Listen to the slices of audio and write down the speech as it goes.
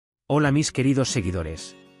Hola mis queridos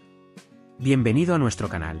seguidores. Bienvenido a nuestro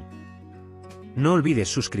canal. No olvides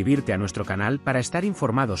suscribirte a nuestro canal para estar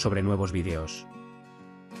informado sobre nuevos vídeos.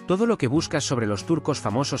 Todo lo que buscas sobre los turcos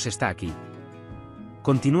famosos está aquí.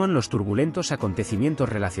 Continúan los turbulentos acontecimientos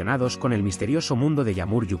relacionados con el misterioso mundo de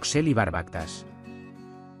Yağmur, Yüksel y Baktaş.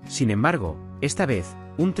 Sin embargo, esta vez,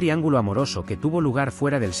 un triángulo amoroso que tuvo lugar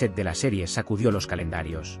fuera del set de la serie sacudió los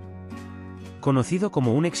calendarios. Conocido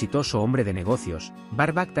como un exitoso hombre de negocios,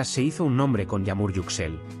 Baktaş se hizo un nombre con Yağmur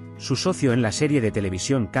Yüksel, su socio en la serie de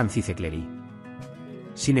televisión Triángulo.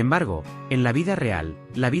 Sin embargo, en la vida real,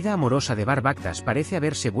 la vida amorosa de Baktaş parece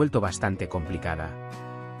haberse vuelto bastante complicada.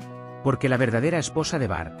 Porque la verdadera esposa de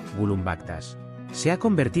Baktaş, se ha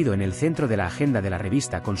convertido en el centro de la agenda de la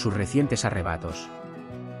revista con sus recientes arrebatos.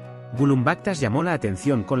 Baktaş llamó la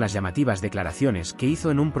atención con las llamativas declaraciones que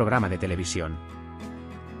hizo en un programa de televisión.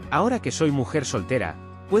 Ahora que soy mujer soltera,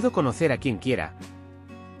 puedo conocer a quien quiera.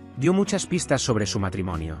 Dio muchas pistas sobre su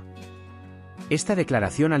matrimonio. Esta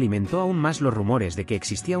declaración alimentó aún más los rumores de que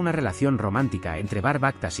existía una relación romántica entre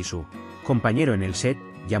Baktaş y su compañero en el set,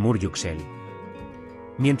 Yağmur Yüksel.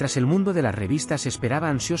 Mientras el mundo de las revistas esperaba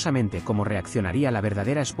ansiosamente cómo reaccionaría la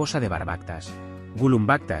verdadera esposa de Baktaş,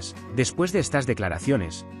 Baktaş, después de estas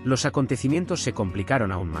declaraciones, los acontecimientos se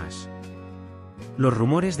complicaron aún más. Los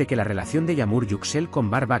rumores de que la relación de Yağmur Yüksel con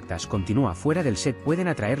Baktaş continúa fuera del set pueden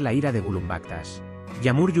atraer la ira de Baktaş.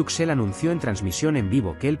 Yağmur Yüksel anunció en transmisión en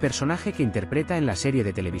vivo que el personaje que interpreta en la serie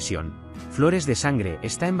de televisión, Flores de Sangre,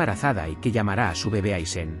 está embarazada y que llamará a su bebé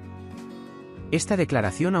Aysen. Esta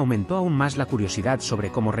declaración aumentó aún más la curiosidad sobre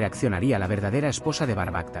cómo reaccionaría la verdadera esposa de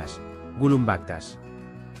Baktaş, Baktaş.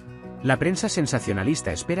 La prensa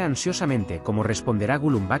sensacionalista espera ansiosamente cómo responderá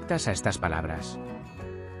Baktaş a estas palabras.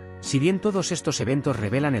 Si bien todos estos eventos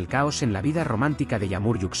revelan el caos en la vida romántica de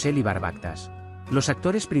Yağmur Yüksel y Baktaş, los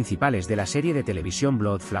actores principales de la serie de televisión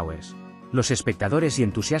Flowers, los espectadores y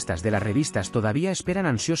entusiastas de las revistas todavía esperan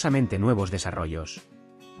ansiosamente nuevos desarrollos.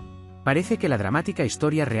 Parece que la dramática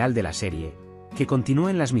historia real de la serie, que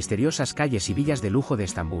continúa en las misteriosas calles y villas de lujo de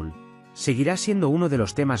Estambul, seguirá siendo uno de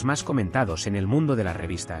los temas más comentados en el mundo de las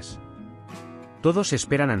revistas. Todos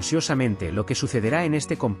esperan ansiosamente lo que sucederá en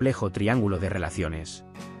este complejo triángulo de relaciones.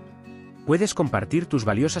 Puedes compartir tus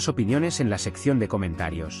valiosas opiniones en la sección de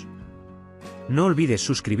comentarios. No olvides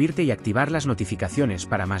suscribirte y activar las notificaciones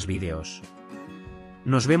para más vídeos.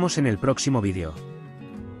 Nos vemos en el próximo vídeo.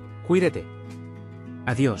 Cuídate.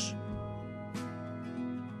 Adiós.